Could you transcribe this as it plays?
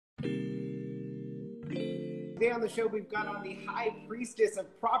Today on the show, we've got on the high priestess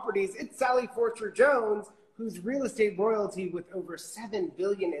of properties. It's Sally Forster Jones, who's real estate royalty with over $7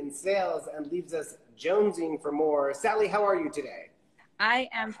 billion in sales and leaves us jonesing for more. Sally, how are you today? I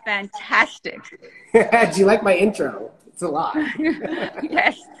am fantastic. Do you like my intro? It's a lot.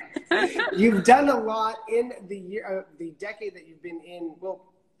 Yes. You've done a lot in the decade that you've been in. Well,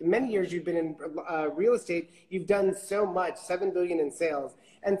 many years you've been in real estate. You've done so much, $7 billion in sales.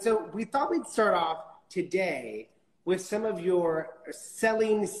 And so we thought we'd start off today with some of your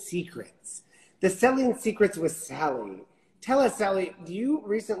selling secrets. The selling secrets with Sally. Tell us, Sally, you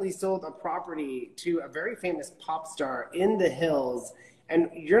recently sold a property to a very famous pop star in the hills, and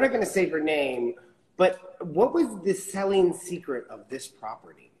you're not going to say her name, but what was the selling secret of this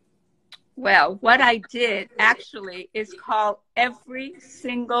property? Well, what I did actually is call every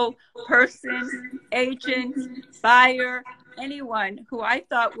single person, agent, buyer, anyone who I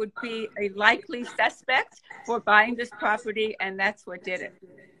thought would be a likely suspect for buying this property, and that's what did it.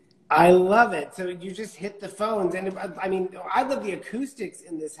 I love it. So you just hit the phones. And I mean, I love the acoustics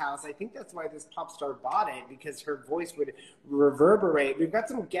in this house. I think that's why this pop star bought it, because her voice would reverberate. We've got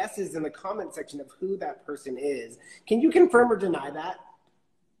some guesses in the comment section of who that person is. Can you confirm or deny that?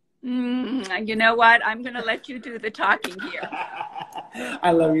 You know what? I'm going to let you do the talking here. I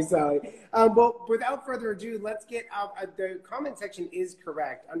love you, Sally. Well, without further ado, let's get out. The comment section is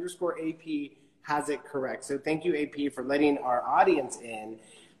correct. _AP has it correct. So thank you, AP, for letting our audience in.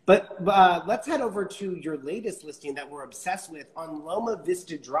 But let's head over to your latest listing that we're obsessed with on Loma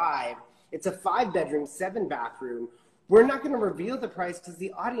Vista Drive. It's a 5-bedroom, 7-bathroom. We're not going to reveal the price because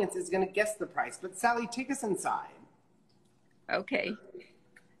the audience is going to guess the price. But Sally, take us inside. Okay.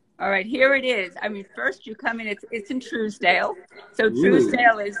 All right, here it is. I mean, first you come in, it's in Truesdale. So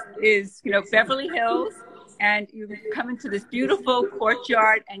Truesdale is Beverly Hills, and you come into this beautiful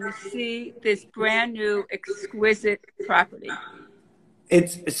courtyard and you see this brand new exquisite property.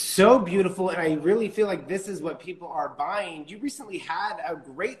 It's so beautiful, and I really feel like this is what people are buying. You recently had a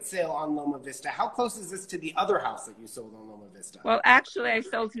great sale on Loma Vista. How close is this to the other house that you sold on Loma Vista? Well, actually, I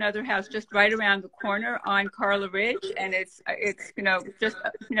sold another house just right around the corner on Carla Ridge, and it's just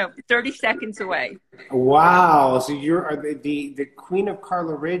 30 seconds away. Wow! So you're the queen of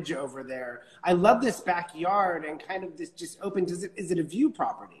Carla Ridge over there. I love this backyard and kind of this just open. Is it a view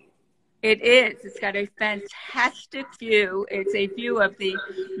property? It is. It's got a fantastic view. It's a view of the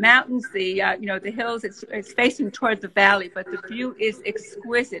mountains, the hills. It's facing toward the valley, but the view is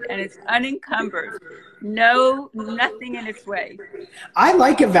exquisite and it's unencumbered. Nothing in its way. I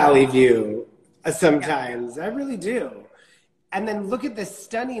like a valley view sometimes. Yeah. I really do. And then look at this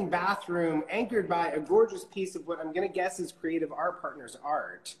stunning bathroom anchored by a gorgeous piece of what I'm going to guess is Creative Art Partners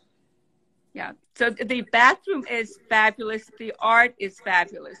art. Yeah, so the bathroom is fabulous. The art is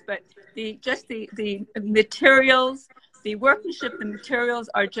fabulous, but the materials, the workmanship, the materials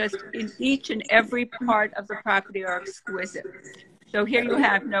are just in each and every part of the property are exquisite. So here you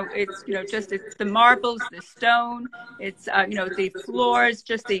have, it's the marbles, the stone, it's the floors,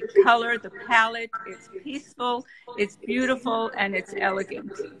 just the color, the palette. It's peaceful, it's beautiful, and it's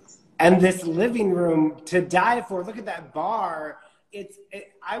elegant. And this living room to die for. Look at that bar.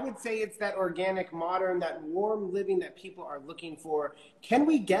 I would say it's that organic, modern, that warm living that people are looking for. Can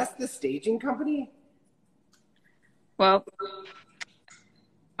we guess the staging company? Well,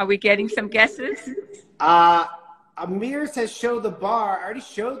 are we getting some guesses? Amir says show the bar. I already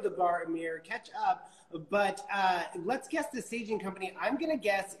showed the bar, Amir. Catch up. But let's guess the staging company. I'm going to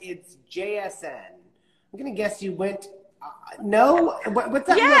guess it's JSN. I'm going to guess you went... no? What's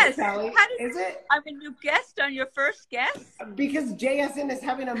that? Yes. Sally? Is it? I mean, you guessed on your first guess? Because JSN is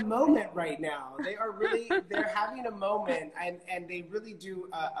having a moment right now. They're having a moment, and they really do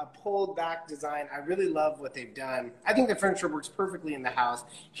a pulled back design. I really love what they've done. I think the furniture works perfectly in the house.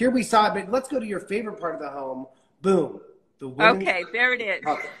 Here we saw it, but let's go to your favorite part of the home. Boom. Okay, there it is.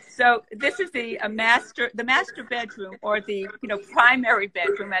 Okay. So this is the master bedroom, or the primary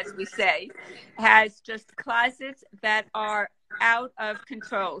bedroom, as we say, has just closets that are out of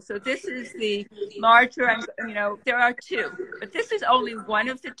control. So this is the larger, there are two, but this is only one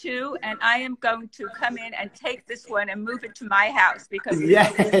of the two, and I am going to come in and take this one and move it to my house because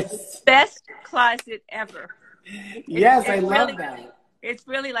it's the best closet ever. Yes, I love that. It's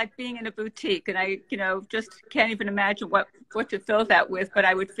really like being in a boutique, and I, just can't even imagine what to fill that with, but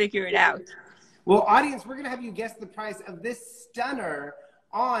I would figure it out. Well, audience, we're going to have you guess the price of this stunner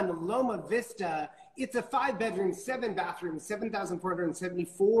on Loma Vista. It's a 5-bedroom, 7-bathroom,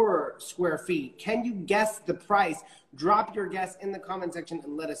 7,474 square feet. Can you guess the price? Drop your guess in the comment section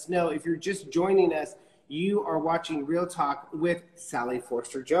and let us know. If you're just joining us, you are watching Real Talk with Sally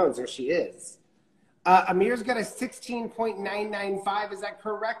Forster Jones. There she is. Amir's got a 16.995. Is that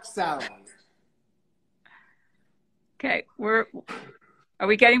correct, Sally? Okay, are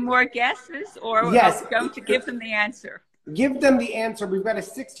we getting more guesses, or Yes. are we going to give them the answer? Give them the answer. We've got a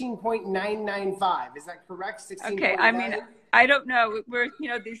 16.995. Is that correct? 16.9? Okay, I mean, I don't know.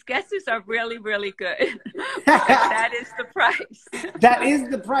 These guesses are really, really good. That is the price. That is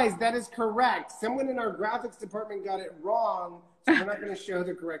the price. That is correct. Someone in our graphics department got it wrong, so we're not going to show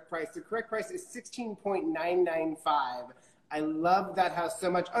the correct price. The correct price is 16.995. I love that house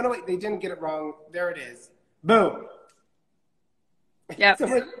so much. Oh, no, wait, they didn't get it wrong. There it is. Boom. Yep.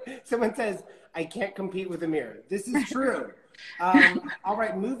 Someone says, I can't compete with Amir. This is true. All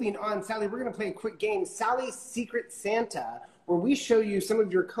right, moving on. Sally, we're going to play a quick game, Sally's Secret Santa, where we show you some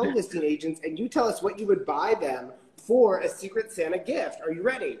of your co-listing agents, and you tell us what you would buy them for a Secret Santa gift. Are you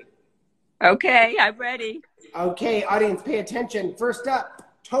ready? Okay, I'm ready. Okay, audience, pay attention. First up,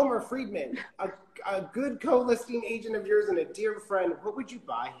 Tomer Friedman, a good co-listing agent of yours and a dear friend. What would you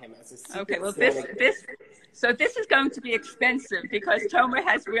buy him as a Secret Santa gift? So this is going to be expensive because Tomer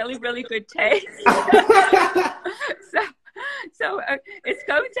has really, really good taste. So it's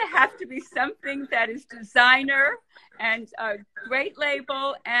going to have to be something that is designer and a great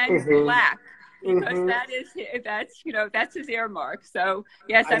label and black, because that's his earmark. So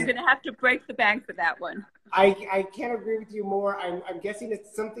yes, I'm going to have to break the bank for that one. I can't agree with you more. I'm guessing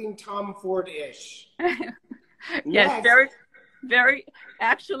it's something Tom Ford-ish. Yes, very.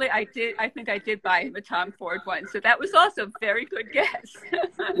 Actually, I think I did buy him a Tom Ford one. So that was also a very good guess.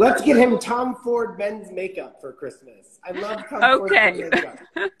 Let's get him Tom Ford men's makeup for Christmas. I love Tom Ford men's makeup.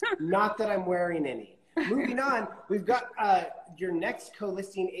 Not that I'm wearing any. Moving on, we've got your next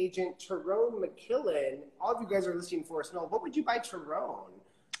co-listing agent, Tyrone McKillen. All of you guys are listing for us. What would you buy Tyrone?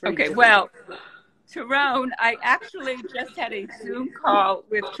 Okay, well, Tyrone, I actually just had a Zoom call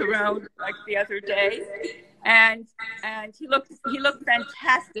with Tyrone like the other day, and he looked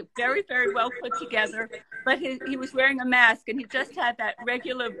fantastic, very, very well put together. But he was wearing a mask, and he just had that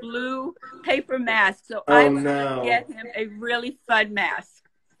regular blue paper mask. So I would get him a really fun mask.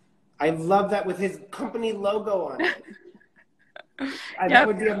 I love that with his company logo on it. That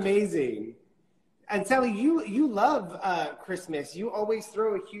would be amazing. And Sally, you love Christmas. You always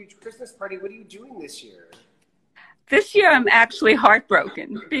throw a huge Christmas party. What are you doing this year? This year, I'm actually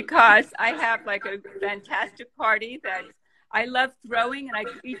heartbroken because I have like a fantastic party that I love throwing, and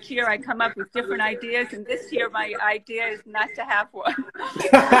each year I come up with different ideas. And this year, my idea is not to have one.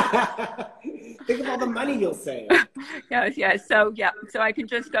 Think of all the money you'll save. Yeah. So I can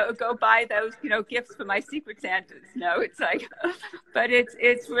just go buy those, gifts for my Secret Santas. No, it's like, but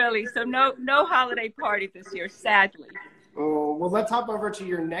it's really so no holiday party this year, sadly. Oh well, let's hop over to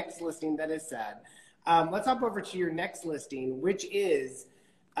your next listing. That is sad. Let's hop over to your next listing, which is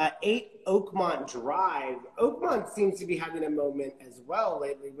 8 Oakmont Drive. Oakmont seems to be having a moment as well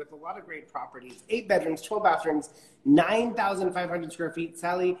lately with a lot of great properties. 8 bedrooms, 12 bathrooms, 9,500 square feet.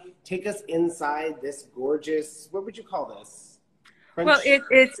 Sally, take us inside this gorgeous, what would you call this? French? Well,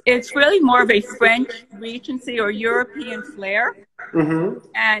 it's really more of a French Regency or European flair.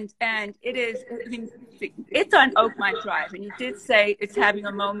 And it is, it's on Oakmont Drive, and you did say it's having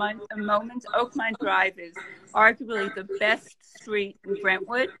a moment. Oakmont Drive is arguably the best street in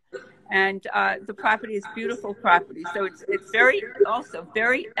Brentwood, and the property is beautiful property. So it's very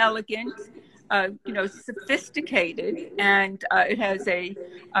elegant, sophisticated, and it has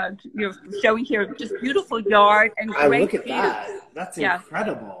you're showing here just beautiful yard and great look at views. that. That's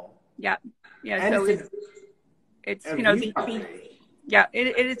incredible. Yeah. And so it's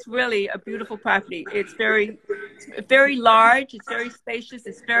it is really a beautiful property. It's very, very large. It's very spacious.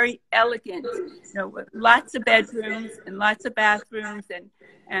 It's very elegant. With lots of bedrooms and lots of bathrooms,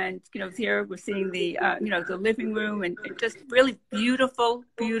 and here we're seeing the the living room, and just really beautiful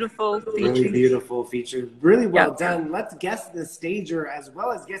features. Really beautiful features. Really well done. Let's guess the stager as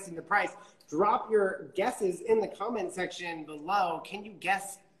well as guessing the price. Drop your guesses in the comment section below. Can you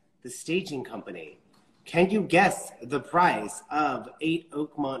guess the staging company? Can you guess the price of 8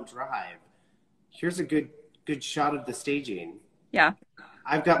 Oakmont Drive? Here's a good shot of the staging. Yeah.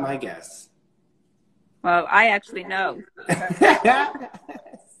 I've got my guess. Well, I actually know.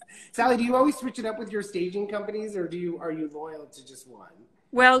 Sally, do you always switch it up with your staging companies, or are you loyal to just one?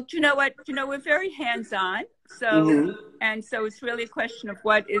 Well, you know what? We're very hands-on. So, and so it's really a question of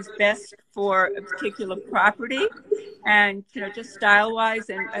what is best for a particular property, and just style-wise,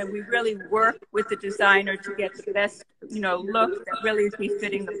 and we really work with the designer to get the best look that really is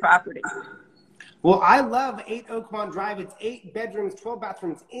befitting the property. Well, I love 8 Oakmont Drive. It's 8 bedrooms, 12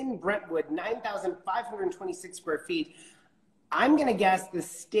 bathrooms in Brentwood, 9,526 square feet. I'm going to guess the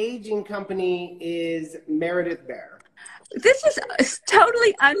staging company is Meredith Bear. This is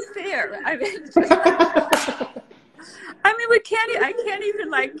totally unfair. I mean, I can't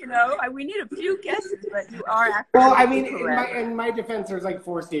even we need a few guesses, but you are actually well, I mean, correct. in my defense, there's like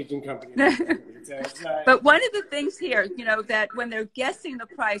 4 staging companies. But one of the things here, that when they're guessing the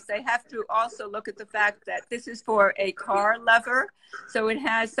price, they have to also look at the fact that this is for a car lover. So it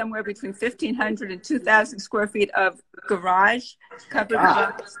has somewhere between 1,500 and 2,000 square feet of garage, covered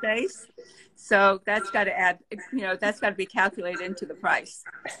garage space. So that's got to add, that's got to be calculated into the price.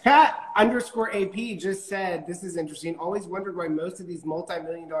 _AP just said, this is interesting, always wondered why most of these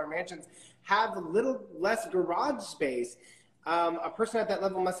multi-million-dollar mansions have a little less garage space. A person at that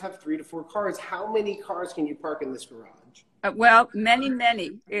level must have 3 to 4 cars. How many cars can you park in this garage? Well, many.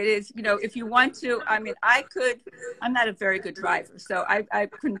 It is, if you want to, I mean, I'm not a very good driver, so I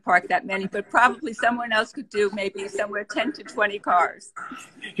couldn't park that many, but probably someone else could do maybe somewhere 10 to 20 cars.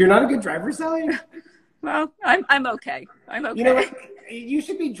 You're not a good driver, Sally? Well, I'm okay. I'm okay. You know what? You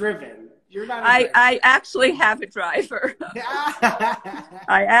should be driven. You're not. I actually have a driver.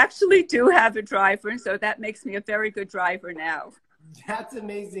 I actually do have a driver, and so that makes me a very good driver now. That's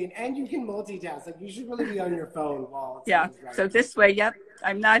amazing, and you can multitask. Like, you should really be on your phone while. So this way, yep,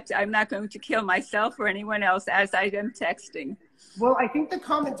 I'm not going to kill myself or anyone else as I am texting. Well, I think the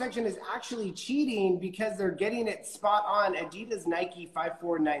comment section is actually cheating because they're getting it spot on. Adidas Nike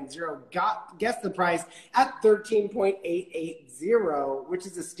 5490 guessed the price at 13.880, which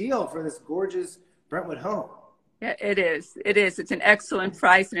is a steal for this gorgeous Brentwood home. Yeah, it is. It's an excellent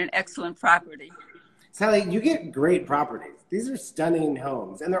price and an excellent property. Sally, you get great properties. These are stunning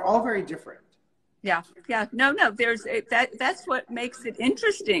homes, and they're all very different. Yeah. No. That's what makes it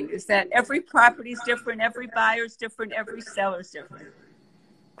interesting, is that every property is different, every buyer's different, every seller's different.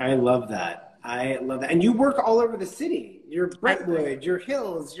 I love that. And you work all over the city. You're Brentwood, you're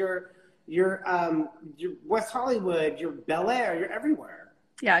Hills, you're West Hollywood, you're Bel Air, you're everywhere.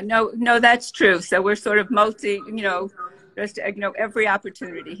 Yeah. No, that's true. So we're sort of just every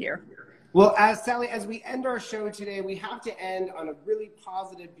opportunity here. Well, Sally, as we end our show today, we have to end on a really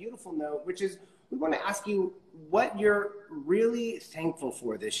positive, beautiful note, which is we want to ask you what you're really thankful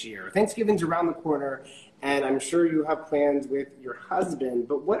for this year. Thanksgiving's around the corner, and I'm sure you have plans with your husband,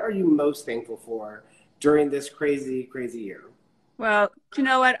 but what are you most thankful for during this crazy, crazy year? Well, you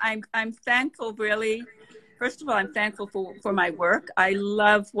know what? I'm thankful, really. First of all, I'm thankful for my work. I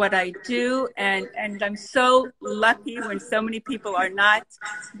love what I do, and I'm so lucky when so many people are not,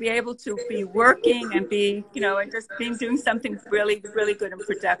 to be able to be working and be, and just doing something really, really good and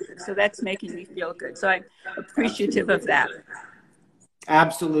productive. So that's making me feel good. So I'm appreciative of that.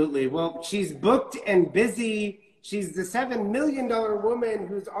 Absolutely. Well, she's booked and busy. She's the $7 million woman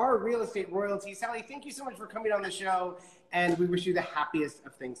who's our real estate royalty. Sally, thank you so much for coming on the show, and we wish you the happiest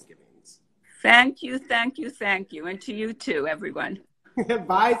of Thanksgivings. Thank you. And to you too, everyone.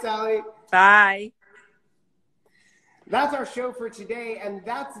 Bye, Sally. Bye. That's our show for today, and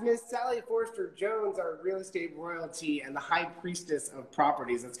that's Miss Sally Forster Jones, our real estate royalty and the high priestess of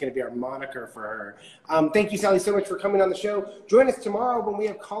properties. That's going to be our moniker for her. Thank you, Sally, so much for coming on the show. Join us tomorrow when we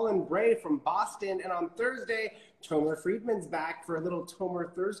have Colin Bray from Boston, and on Thursday, Tomer Friedman's back for a little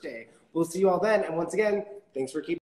Tomer Thursday. We'll see you all then, and once again, thanks for keeping